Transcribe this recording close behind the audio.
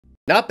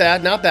Not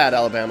bad, not bad,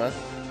 Alabama.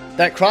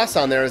 That cross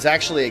on there is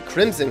actually a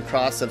crimson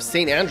cross of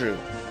St. Andrew,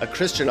 a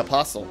Christian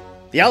apostle.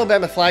 The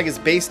Alabama flag is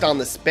based on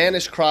the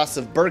Spanish cross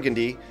of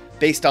Burgundy,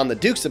 based on the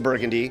Dukes of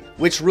Burgundy,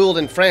 which ruled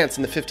in France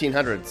in the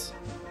 1500s.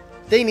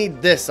 They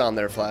need this on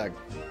their flag.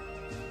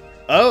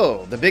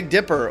 Oh, the Big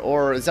Dipper,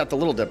 or is that the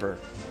Little Dipper?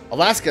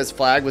 Alaska's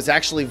flag was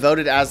actually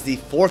voted as the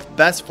 4th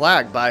best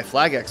flag by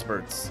flag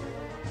experts.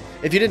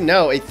 If you didn't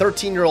know, a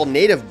 13-year-old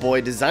native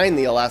boy designed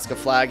the Alaska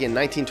flag in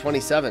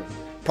 1927.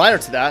 Prior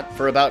to that,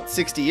 for about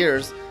 60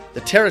 years,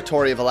 the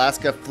territory of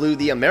Alaska flew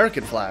the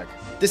American flag.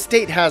 This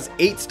state has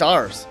 8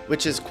 stars,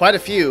 which is quite a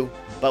few,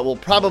 but we'll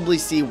probably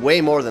see way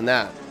more than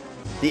that.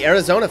 The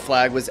Arizona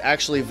flag was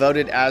actually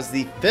voted as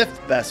the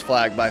 5th best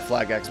flag by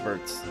flag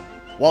experts.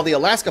 While the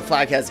Alaska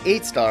flag has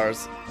 8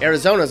 stars,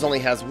 Arizona's only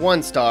has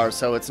 1 star,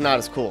 so it's not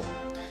as cool.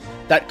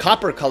 That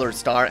copper-colored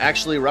star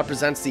actually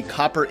represents the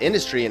copper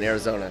industry in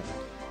Arizona.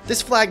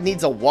 This flag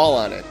needs a wall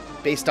on it,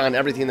 based on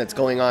everything that's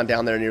going on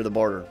down there near the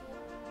border.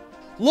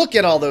 Look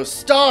at all those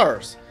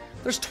stars!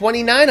 There's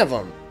 29 of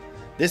them!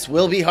 This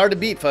will be hard to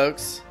beat,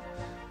 folks.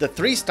 The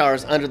 3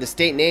 stars under the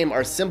state name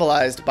are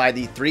symbolized by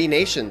the 3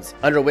 nations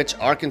under which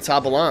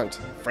Arkansas belonged: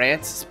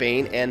 France,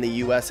 Spain, and the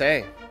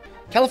USA.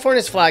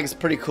 California's flag is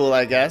pretty cool,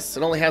 I guess.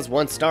 It only has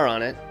 1 star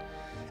on it.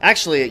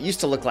 Actually, it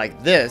used to look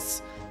like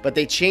this, but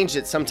they changed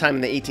it sometime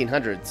in the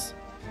 1800s.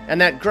 And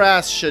that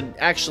grass should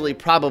actually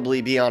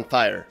probably be on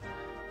fire.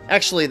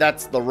 Actually,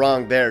 that's the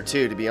wrong bear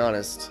too, to be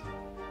honest.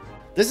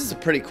 This is a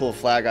pretty cool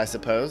flag, I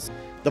suppose.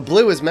 The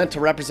blue is meant to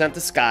represent the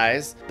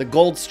skies, the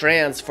gold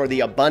strands for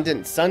the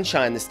abundant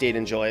sunshine the state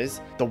enjoys,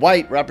 the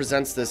white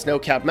represents the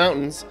snow-capped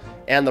mountains,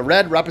 and the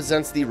red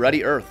represents the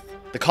ruddy earth.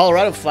 The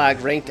Colorado flag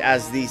ranked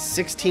as the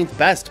 16th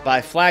best by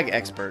flag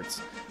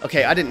experts.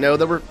 Okay, I didn't know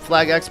there were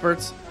flag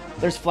experts.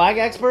 There's flag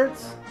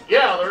experts?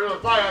 Yeah, they're doing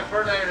flag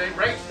experts, they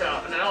rate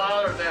stuff,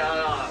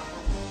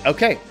 and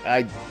Okay,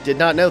 I did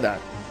not know that.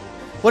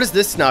 What is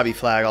this snobby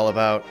flag all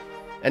about?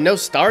 And no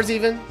stars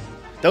even?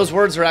 Those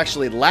words are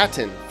actually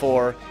Latin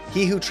for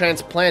 "he who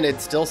transplanted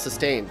still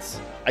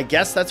sustains." I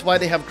guess that's why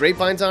they have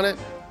grapevines on it?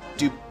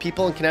 Do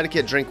people in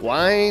Connecticut drink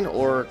wine,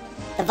 or...?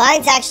 The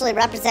vines actually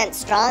represent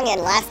strong and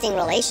lasting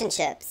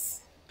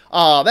relationships.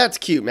 Aw, that's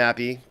cute,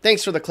 Mappy.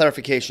 Thanks for the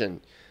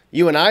clarification.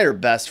 You and I are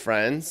best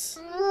friends.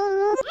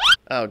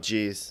 Oh,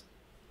 jeez.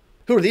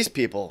 Who are these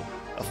people?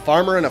 A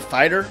farmer and a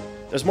fighter?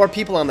 There's more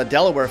people on the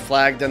Delaware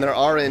flag than there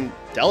are in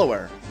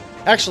Delaware.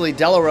 Actually,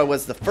 Delaware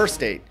was the first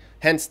state,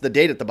 hence the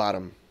date at the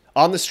bottom.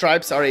 On the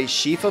stripes are a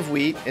sheaf of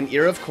wheat, an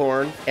ear of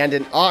corn, and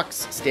an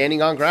ox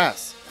standing on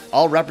grass,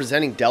 all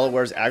representing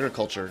Delaware's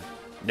agriculture.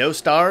 No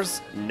stars,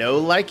 no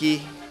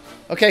likey.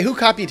 Okay, who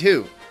copied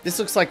who? This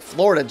looks like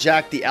Florida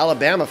jacked the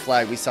Alabama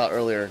flag we saw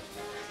earlier.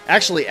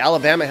 Actually,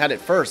 Alabama had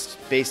it first,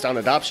 based on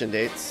adoption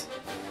dates.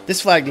 This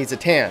flag needs a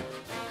tan,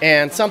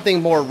 and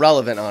something more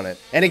relevant on it.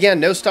 And again,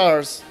 no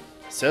stars.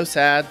 So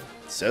sad,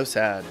 so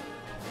sad.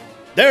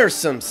 There's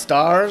some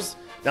stars.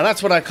 Now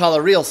that's what I call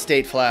a real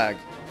state flag.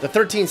 The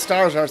 13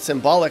 stars are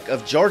symbolic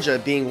of Georgia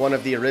being one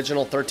of the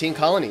original 13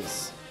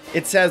 colonies.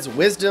 It says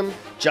wisdom,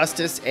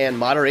 justice, and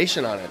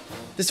moderation on it.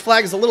 This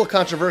flag is a little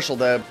controversial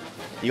though.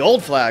 The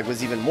old flag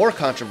was even more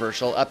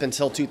controversial up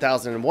until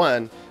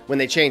 2001 when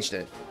they changed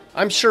it.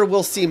 I'm sure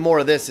we'll see more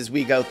of this as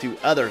we go through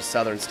other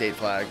southern state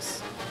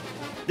flags.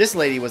 This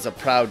lady was a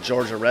proud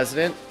Georgia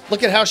resident.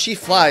 Look at how she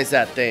flies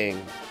that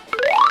thing.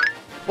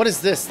 What is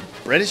this,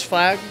 British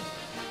flag?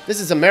 This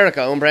is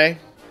America, hombre.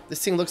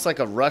 This thing looks like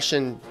a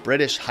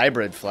Russian-British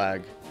hybrid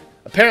flag.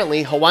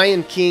 Apparently,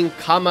 Hawaiian King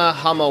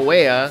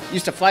Kamehameha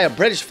used to fly a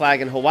British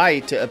flag in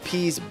Hawaii to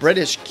appease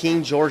British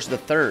King George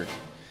III.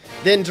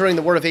 Then, during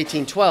the War of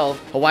 1812,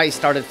 Hawaii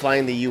started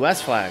flying the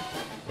US flag.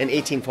 In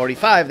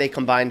 1845, they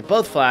combined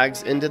both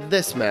flags into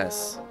this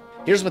mess.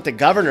 Here's what the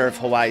governor of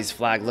Hawaii's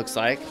flag looks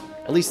like.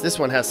 At least this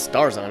one has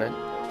stars on it.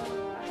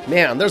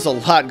 Man, there's a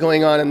lot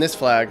going on in this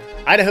flag.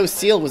 Idaho's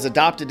seal was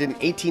adopted in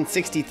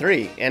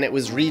 1863, and it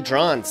was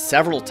redrawn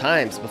several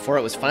times before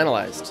it was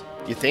finalized.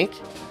 You think?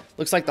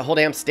 Looks like the whole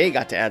damn state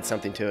got to add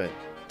something to it.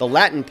 The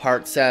Latin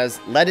part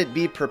says, "Let it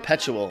be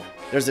perpetual."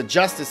 There's a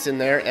justice in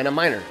there and a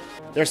minor.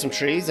 There's some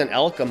trees, an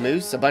elk, a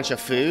moose, a bunch of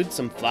food,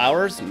 some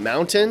flowers,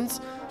 mountains,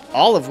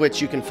 all of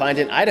which you can find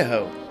in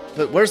Idaho.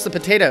 But where's the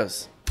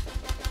potatoes?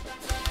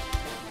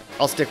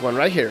 I'll stick one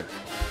right here.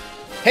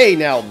 Hey,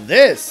 now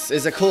this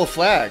is a cool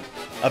flag.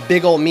 A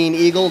big old mean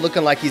eagle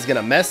looking like he's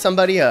gonna mess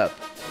somebody up.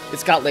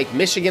 It's got Lake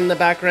Michigan in the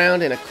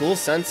background and a cool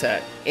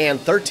sunset. And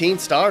 13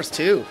 stars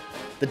too.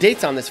 The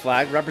dates on this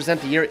flag represent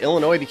the year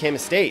Illinois became a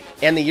state,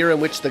 and the year in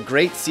which the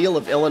Great Seal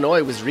of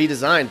Illinois was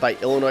redesigned by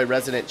Illinois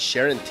resident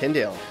Sharon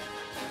Tyndale.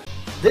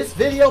 This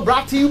video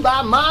brought to you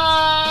by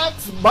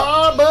Mike's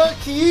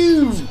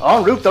Barbecue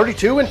On Route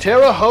 32 in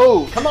Terre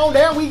Haute. Come on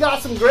down, we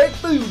got some great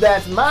food.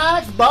 That's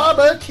Mike's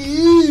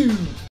Barbecue.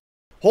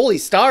 Holy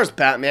stars,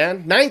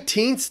 Batman.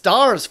 19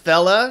 stars,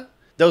 fella.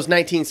 Those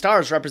 19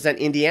 stars represent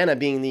Indiana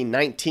being the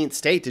 19th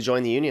state to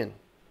join the Union.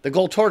 The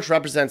gold torch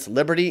represents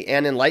liberty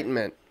and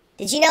enlightenment.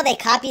 Did you know they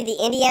copied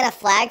the Indiana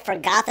flag for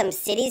Gotham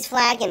City's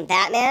flag in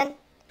Batman?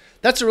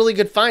 That's a really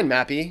good find,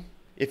 Mappy.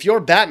 If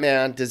you're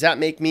Batman, does that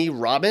make me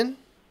Robin?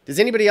 Does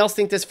anybody else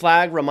think this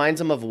flag reminds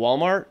them of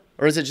Walmart?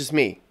 Or is it just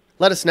me?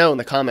 Let us know in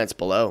the comments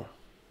below.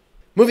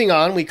 Moving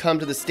on, we come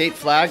to the state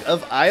flag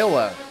of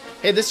Iowa.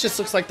 Hey, this just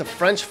looks like the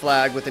French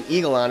flag with an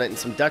eagle on it and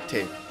some duct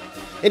tape.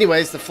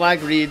 Anyways, the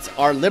flag reads,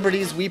 "Our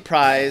liberties we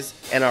prize,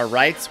 and our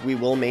rights we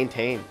will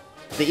maintain."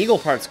 The eagle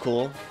part's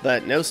cool,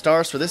 but no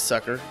stars for this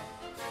sucker.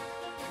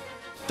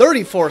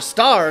 34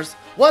 stars?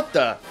 What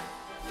the?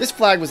 This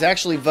flag was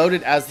actually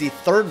voted as the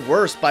third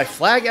worst by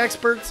flag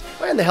experts.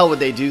 Why in the hell would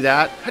they do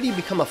that? How do you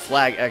become a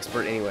flag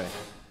expert anyway?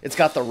 It's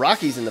got the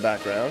Rockies in the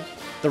background.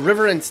 The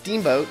river and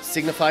steamboat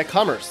signify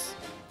commerce.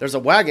 There's a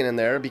wagon in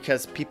there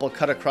because people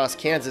cut across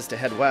Kansas to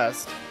head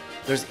west.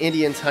 There's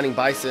Indians hunting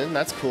bison,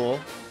 that's cool.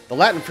 The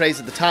Latin phrase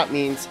at the top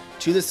means,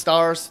 "to the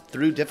stars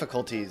through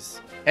difficulties."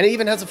 And it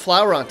even has a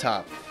flower on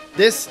top.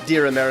 This,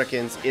 dear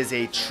Americans, is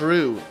a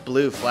true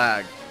blue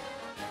flag.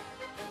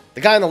 The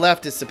guy on the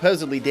left is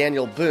supposedly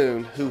Daniel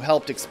Boone, who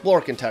helped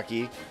explore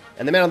Kentucky,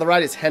 and the man on the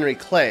right is Henry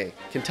Clay,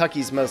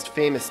 Kentucky's most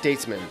famous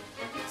statesman.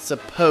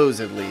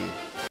 Supposedly.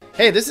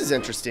 Hey, this is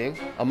interesting.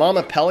 A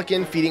mama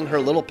pelican feeding her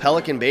little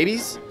pelican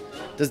babies?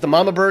 Does the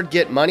mama bird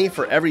get money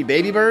for every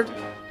baby bird?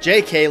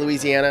 JK,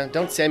 Louisiana,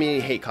 don't send me any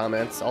hate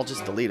comments, I'll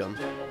just delete them.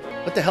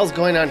 What the hell's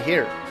going on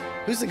here?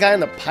 Who's the guy in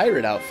the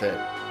pirate outfit?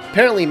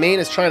 Apparently Maine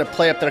is trying to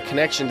play up their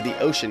connection to the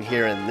ocean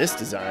here in this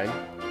design.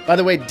 By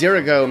the way,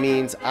 dirigo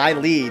means I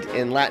lead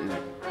in Latin.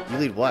 You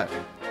lead what?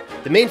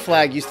 The Maine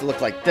flag used to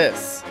look like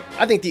this.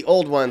 I think the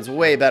old one's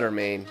way better,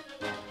 Maine.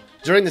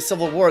 During the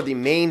Civil War, the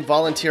Maine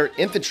Volunteer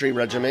Infantry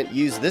Regiment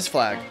used this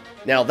flag.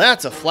 Now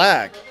that's a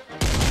flag.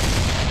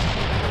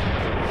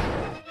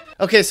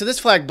 Okay, so this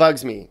flag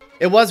bugs me.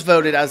 It was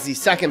voted as the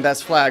second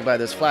best flag by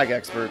those flag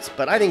experts,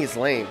 but I think it's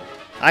lame.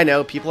 I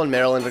know, people in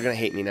Maryland are gonna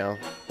hate me now.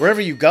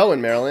 Wherever you go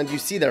in Maryland, you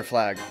see their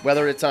flag,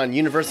 whether it's on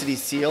university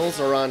seals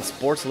or on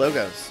sports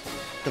logos.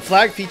 The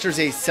flag features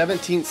a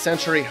 17th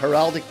century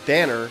heraldic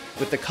banner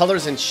with the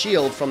colors and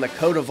shield from the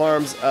coat of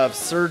arms of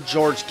Sir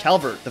George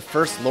Calvert, the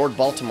first Lord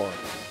Baltimore,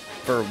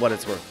 for what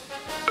it's worth.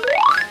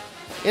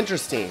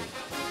 Interesting.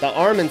 The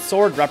arm and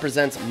sword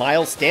represents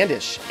Miles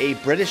Standish, a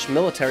British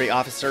military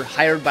officer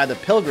hired by the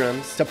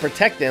Pilgrims to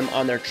protect them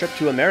on their trip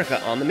to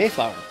America on the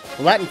Mayflower.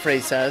 The Latin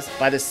phrase says,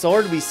 "By the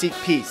sword we seek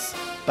peace,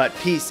 but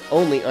peace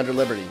only under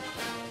liberty."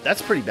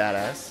 That's pretty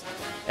badass.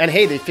 And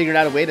hey, they figured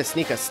out a way to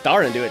sneak a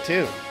star into it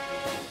too.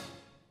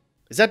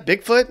 Is that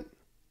Bigfoot?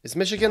 Is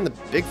Michigan the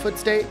Bigfoot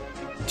state?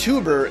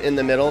 Tuber in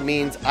the middle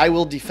means I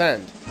will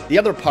defend. The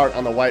other part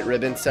on the white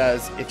ribbon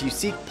says, if you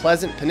seek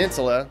Pleasant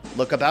Peninsula,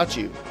 look about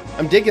you.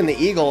 I'm digging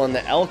the eagle and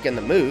the elk and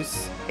the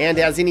moose. And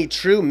as any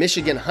true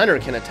Michigan hunter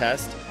can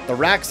attest, the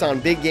racks on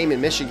big game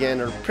in Michigan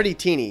are pretty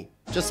teeny,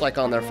 just like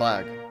on their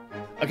flag.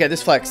 Okay,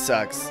 this flag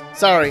sucks.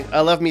 Sorry,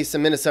 I love me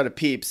some Minnesota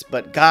peeps,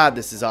 but God,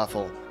 this is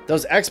awful.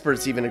 Those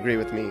experts even agree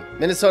with me.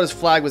 Minnesota's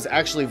flag was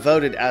actually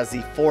voted as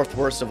the fourth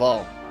worst of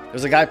all.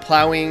 There's a guy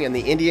plowing and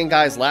the Indian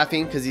guy's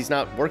laughing because he's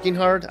not working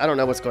hard. I don't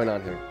know what's going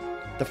on here.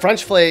 The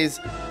French phrase,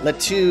 "Le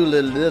tu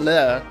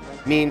le"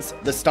 means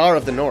the star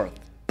of the north.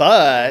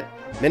 But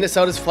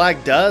Minnesota's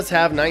flag does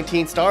have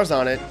 19 stars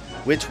on it,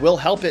 which will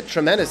help it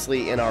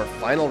tremendously in our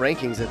final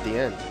rankings at the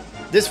end.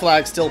 This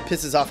flag still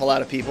pisses off a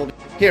lot of people.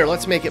 Here,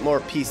 let's make it more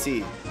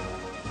PC.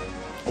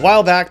 A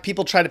while back,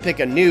 people tried to pick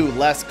a new,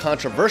 less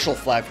controversial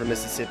flag for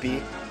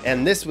Mississippi,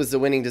 and this was the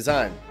winning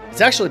design.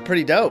 It's actually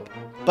pretty dope.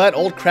 But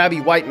old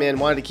crabby white men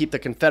wanted to keep the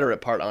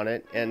Confederate part on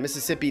it, and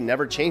Mississippi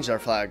never changed our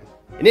flag.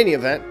 In any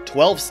event,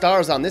 12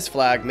 stars on this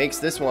flag makes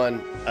this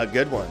one a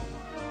good one.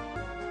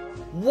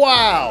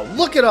 Wow,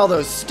 look at all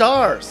those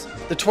stars!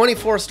 The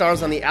 24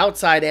 stars on the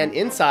outside and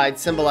inside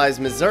symbolize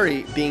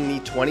Missouri being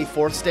the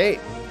 24th state.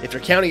 If you're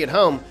counting at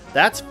home,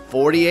 that's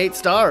 48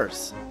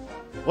 stars.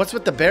 What's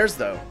with the bears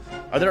though?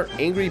 Are there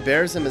angry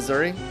bears in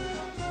Missouri?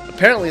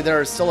 Apparently there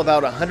are still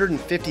about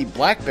 150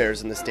 black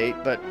bears in the state,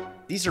 but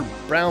these are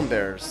brown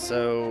bears,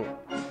 so...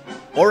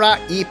 Ora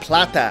y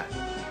plata.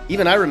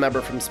 Even I remember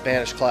from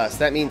Spanish class,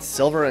 that means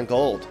silver and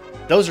gold.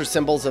 Those are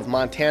symbols of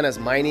Montana's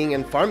mining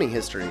and farming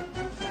history.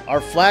 Our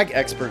flag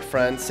expert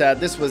friend said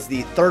this was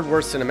the third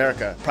worst in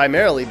America,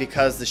 primarily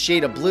because the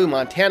shade of blue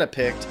Montana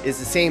picked is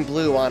the same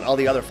blue on all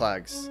the other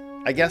flags.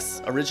 I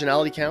guess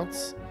originality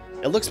counts?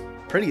 It looks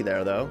pretty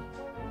there though.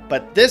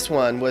 But this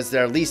one was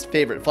their least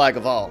favorite flag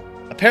of all.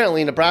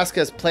 Apparently, Nebraska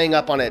is playing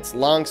up on its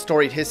long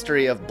storied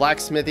history of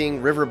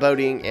blacksmithing,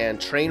 riverboating, and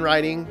train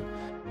riding.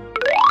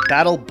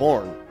 Battle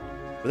born.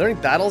 Were there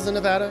any battles in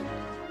Nevada?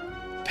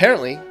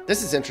 Apparently,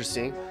 this is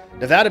interesting,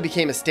 Nevada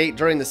became a state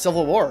during the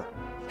Civil War,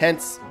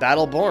 hence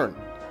battle born.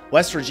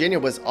 West Virginia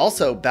was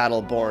also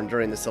battle born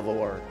during the Civil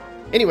War.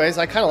 Anyways,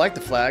 I kind of like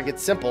the flag,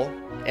 it's simple,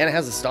 and it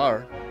has a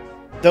star.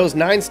 Those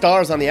 9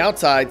 stars on the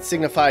outside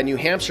signify New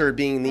Hampshire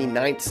being the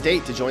 9th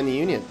state to join the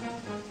Union.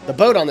 The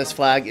boat on this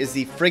flag is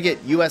the frigate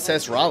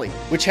USS Raleigh,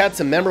 which had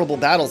some memorable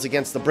battles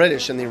against the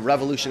British in the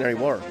Revolutionary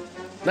War.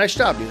 Nice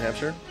job, New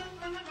Hampshire.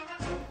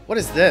 What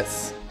is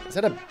this? Is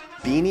that a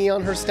beanie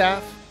on her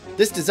staff?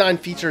 This design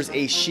features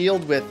a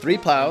shield with 3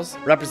 plows,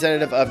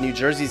 representative of New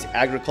Jersey's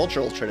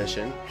agricultural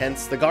tradition,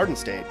 hence the Garden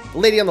State. The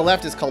lady on the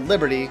left is called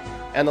Liberty,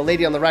 and the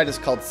lady on the right is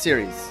called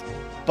Ceres.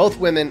 Both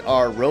women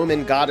are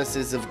Roman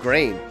goddesses of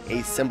grain,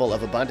 a symbol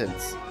of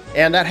abundance.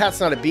 And that hat's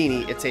not a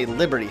beanie, it's a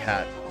Liberty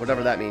hat,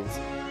 whatever that means.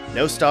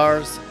 No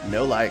stars,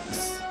 no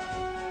likes.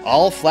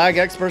 All flag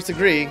experts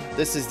agree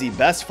this is the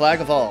best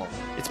flag of all.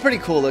 It's pretty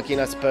cool looking,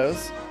 I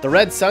suppose. The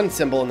red sun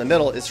symbol in the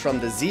middle is from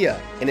the Zia,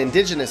 an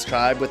indigenous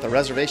tribe with a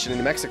reservation in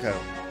New Mexico.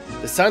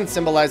 The sun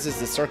symbolizes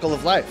the circle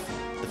of life,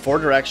 the 4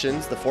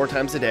 directions, the 4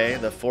 times a day,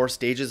 the 4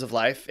 stages of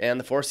life, and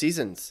the 4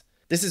 seasons.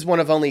 This is one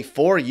of only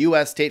 4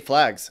 U.S. state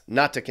flags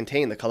not to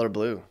contain the color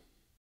blue.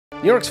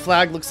 New York's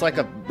flag looks like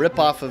a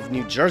ripoff of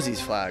New Jersey's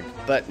flag,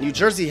 but New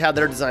Jersey had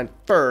their design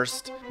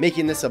first,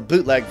 making this a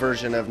bootleg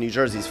version of New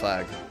Jersey's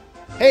flag.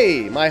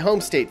 Hey, my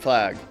home state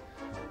flag.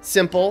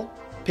 Simple,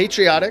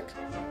 patriotic,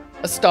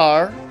 a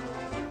star.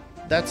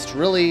 That's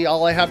really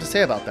all I have to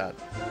say about that.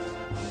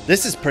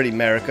 This is pretty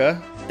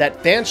America.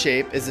 That fan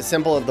shape is a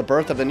symbol of the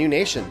birth of a new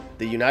nation,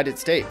 the United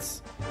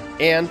States.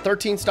 And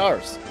 13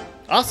 stars.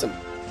 Awesome.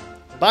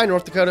 Bye,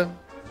 North Dakota.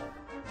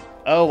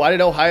 Oh, why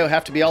did Ohio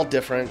have to be all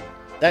different?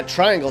 That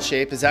triangle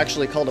shape is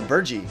actually called a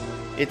burgee.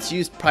 It's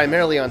used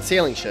primarily on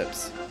sailing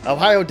ships.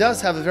 Ohio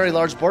does have a very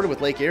large border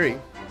with Lake Erie.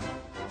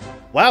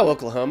 Wow,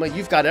 Oklahoma,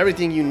 you've got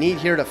everything you need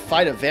here to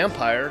fight a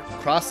vampire,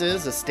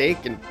 crosses, a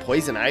stake, and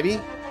poison ivy?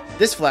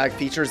 This flag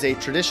features a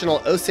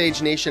traditional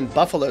Osage Nation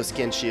buffalo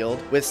skin shield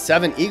with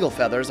 7 eagle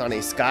feathers on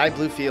a sky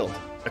blue field,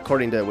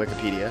 according to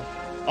Wikipedia.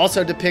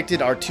 Also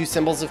depicted are 2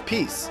 symbols of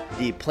peace,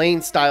 the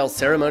plain-style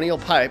ceremonial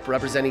pipe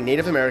representing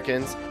Native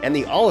Americans and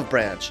the olive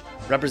branch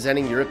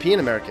representing European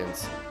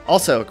Americans,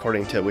 also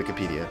according to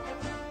Wikipedia.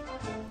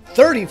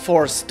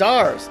 34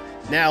 stars!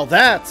 Now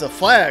that's a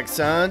flag,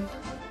 son!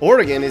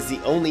 Oregon is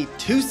the only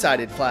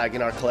 2-sided flag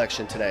in our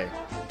collection today.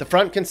 The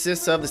front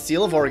consists of the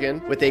Seal of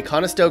Oregon with a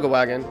Conestoga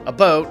wagon, a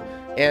boat,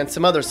 and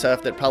some other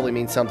stuff that probably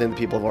means something to the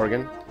people of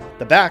Oregon.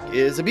 The back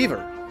is a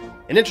beaver.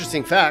 An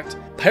interesting fact,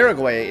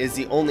 Paraguay is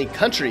the only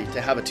country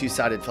to have a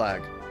 2-sided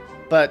flag,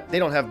 but they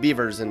don't have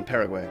beavers in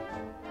Paraguay.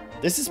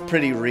 This is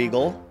pretty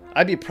regal.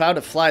 I'd be proud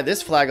to fly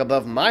this flag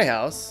above my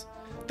house.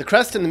 The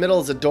crest in the middle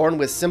is adorned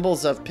with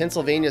symbols of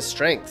Pennsylvania's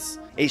strengths,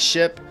 a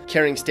ship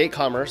carrying state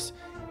commerce,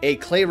 a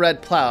clay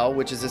red plow,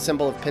 which is a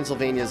symbol of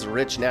Pennsylvania's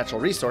rich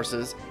natural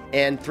resources,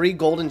 and 3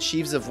 golden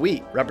sheaves of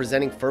wheat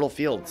representing fertile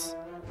fields.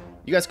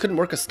 You guys couldn't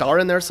work a star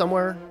in there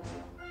somewhere?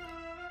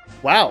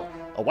 Wow,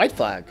 a white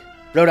flag.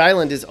 Rhode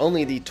Island is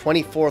only the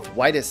 24th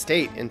whitest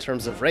state in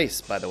terms of race,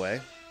 by the way.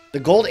 The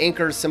gold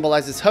anchor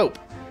symbolizes hope,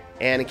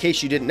 and in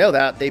case you didn't know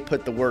that, they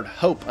put the word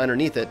hope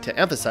underneath it to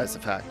emphasize the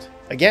fact.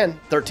 Again,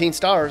 13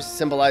 stars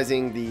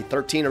symbolizing the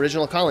 13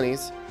 original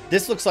colonies.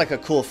 This looks like a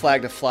cool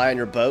flag to fly on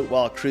your boat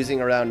while cruising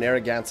around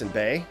Narragansett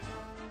Bay.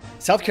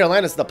 South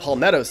Carolina is the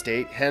palmetto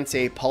state, hence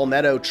a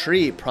palmetto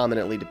tree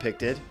prominently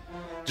depicted.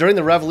 During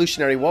the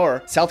Revolutionary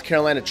War, South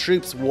Carolina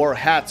troops wore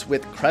hats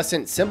with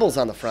crescent symbols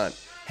on the front,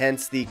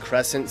 hence the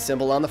crescent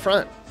symbol on the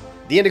front.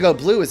 The indigo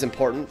blue is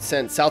important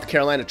since South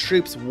Carolina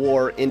troops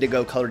wore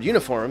indigo colored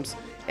uniforms,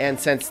 and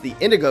since the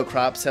indigo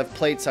crops have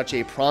played such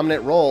a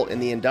prominent role in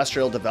the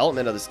industrial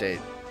development of the state.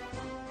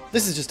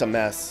 This is just a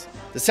mess.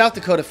 The South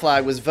Dakota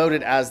flag was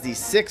voted as the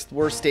 6th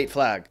worst state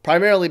flag,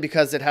 primarily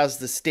because it has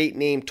the state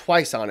name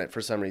twice on it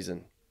for some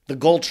reason. The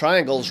gold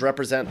triangles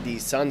represent the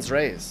sun's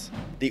rays.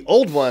 The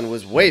old one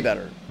was way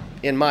better,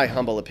 in my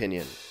humble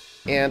opinion.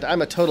 And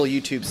I'm a total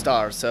YouTube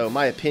star, so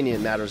my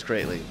opinion matters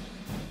greatly.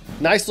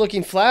 Nice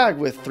looking flag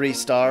with 3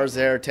 stars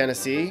there,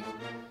 Tennessee.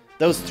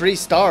 Those 3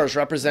 stars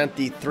represent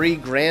the 3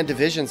 grand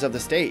divisions of the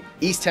state: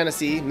 East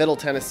Tennessee, Middle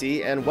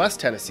Tennessee, and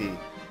West Tennessee.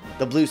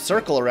 The blue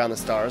circle around the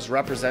stars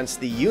represents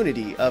the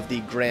unity of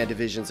the grand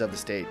divisions of the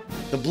state.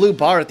 The blue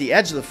bar at the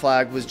edge of the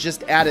flag was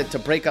just added to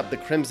break up the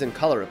crimson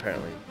color,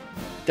 apparently.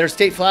 Their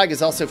state flag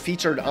is also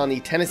featured on the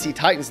Tennessee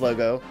Titans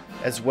logo,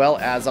 as well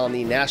as on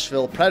the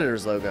Nashville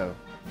Predators logo.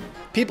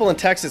 People in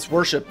Texas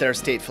worship their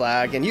state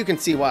flag, and you can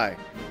see why.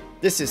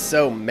 This is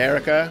so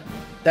America.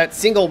 That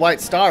single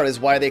white star is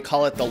why they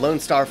call it the Lone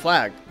Star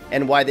flag,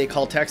 and why they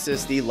call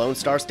Texas the Lone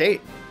Star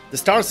State. The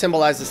star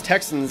symbolizes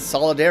Texans'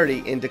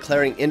 solidarity in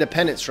declaring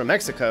independence from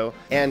Mexico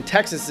and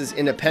Texas's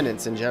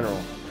independence in general.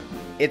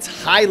 It's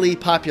highly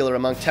popular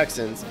among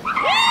Texans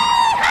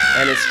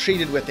and is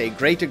treated with a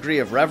great degree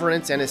of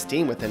reverence and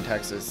esteem within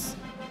Texas.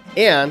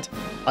 And,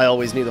 I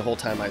always knew the whole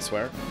time, I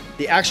swear,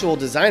 the actual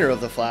designer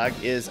of the flag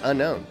is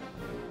unknown.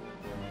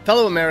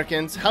 Fellow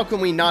Americans, how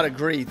can we not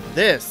agree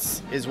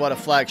this is what a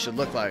flag should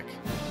look like?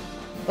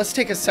 Let's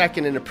take a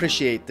second and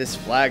appreciate this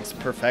flag's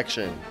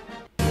perfection.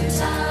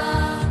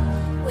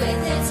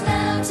 With its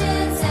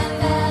mountains and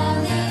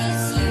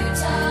valleys,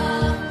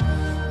 Utah.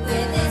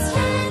 With its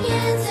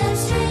canyons and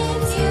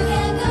streams, you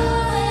can go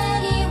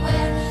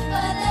anywhere,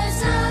 but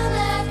there's none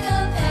that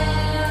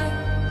compare.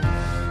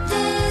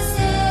 This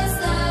is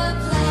the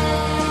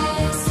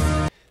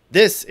place.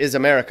 This is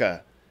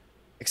America,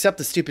 except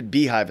the stupid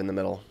beehive in the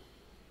middle.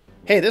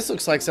 Hey, this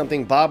looks like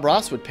something Bob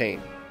Ross would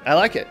paint. I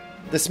like it.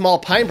 The small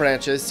pine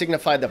branches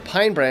signify the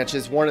pine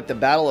branches worn at the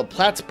Battle of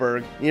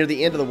Plattsburgh near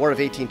the end of the War of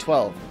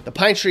 1812. The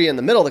pine tree in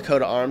the middle of the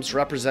coat of arms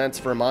represents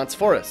Vermont's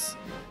forests.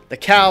 The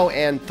cow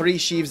and 3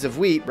 sheaves of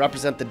wheat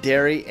represent the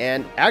dairy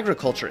and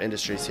agriculture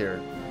industries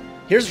here.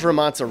 Here's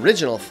Vermont's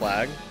original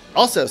flag,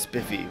 also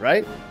spiffy,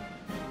 right?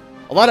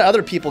 A lot of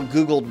other people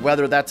Googled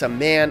whether that's a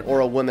man or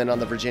a woman on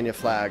the Virginia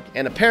flag,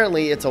 and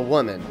apparently it's a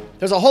woman.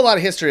 There's a whole lot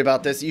of history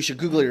about this, you should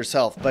Google it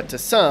yourself, but to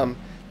some,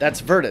 that's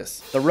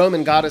Virtus, the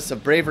Roman goddess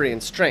of bravery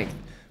and strength.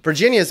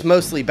 Virginia's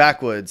mostly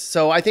backwoods,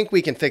 so I think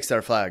we can fix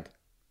their flag.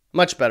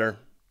 Much better.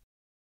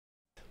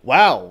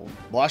 Wow,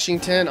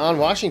 Washington on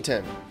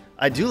Washington.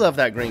 I do love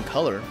that green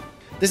color.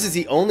 This is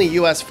the only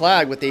US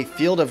flag with a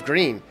field of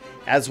green,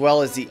 as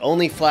well as the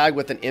only flag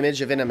with an image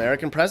of an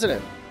American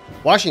president.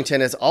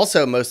 Washington is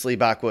also mostly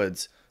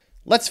backwoods.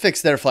 Let's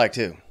fix their flag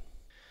too.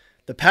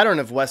 The pattern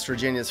of West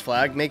Virginia's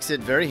flag makes it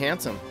very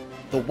handsome.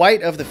 The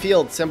white of the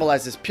field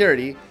symbolizes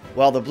purity,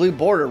 while the blue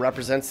border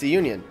represents the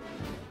Union.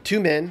 2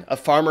 men, a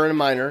farmer and a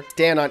miner,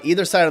 stand on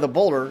either side of the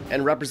boulder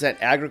and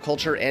represent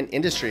agriculture and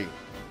industry.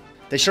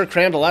 They sure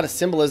crammed a lot of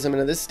symbolism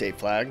into this state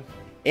flag.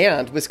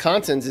 And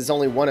Wisconsin's is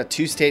only one of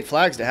 2 state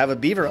flags to have a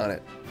beaver on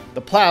it.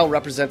 The plow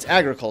represents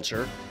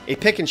agriculture, a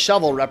pick and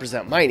shovel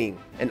represent mining,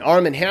 an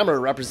arm and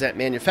hammer represent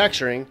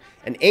manufacturing,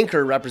 an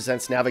anchor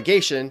represents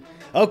navigation.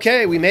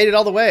 Okay, we made it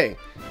all the way.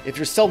 If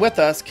you're still with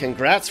us,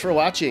 congrats for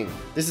watching.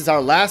 This is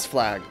our last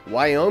flag,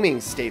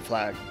 Wyoming's state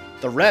flag.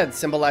 The red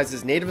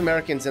symbolizes Native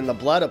Americans and the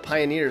blood of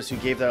pioneers who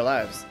gave their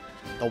lives.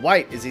 The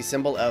white is a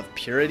symbol of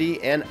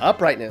purity and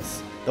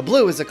uprightness. The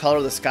blue is the color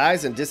of the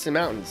skies and distant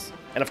mountains.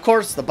 And of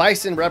course, the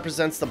bison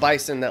represents the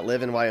bison that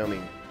live in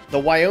Wyoming. The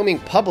Wyoming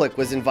public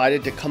was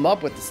invited to come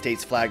up with the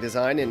state's flag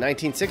design in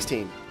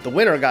 1916. The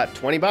winner got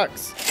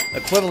 $20,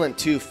 equivalent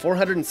to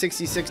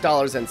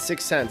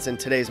 $466.06 in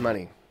today's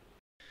money.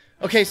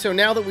 Okay, so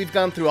now that we've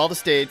gone through all the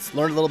states,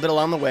 learned a little bit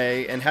along the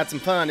way, and had some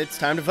fun, it's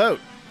time to vote.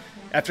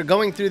 After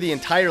going through the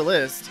entire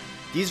list,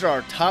 these are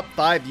our top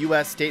 5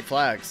 US state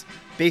flags,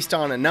 based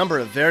on a number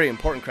of very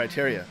important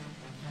criteria.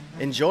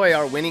 Enjoy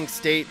our winning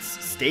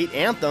states' state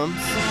anthems.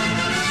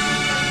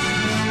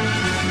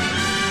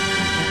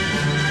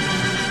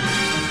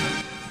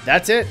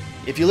 That's it.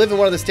 If you live in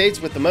one of the states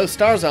with the most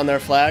stars on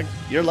their flag,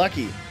 you're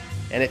lucky.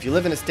 And if you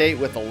live in a state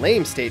with a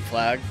lame state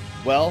flag,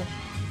 well,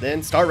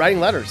 then start writing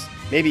letters.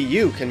 Maybe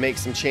you can make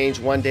some change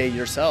one day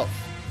yourself.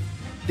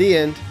 The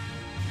end.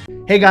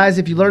 Hey guys,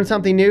 if you learned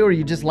something new or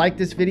you just like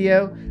this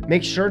video,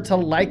 make sure to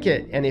like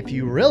it. And if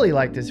you really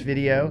like this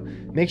video,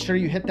 make sure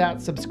you hit that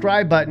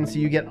subscribe button so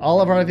you get all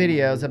of our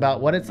videos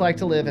about what it's like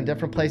to live in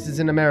different places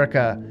in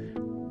America.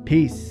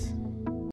 Peace.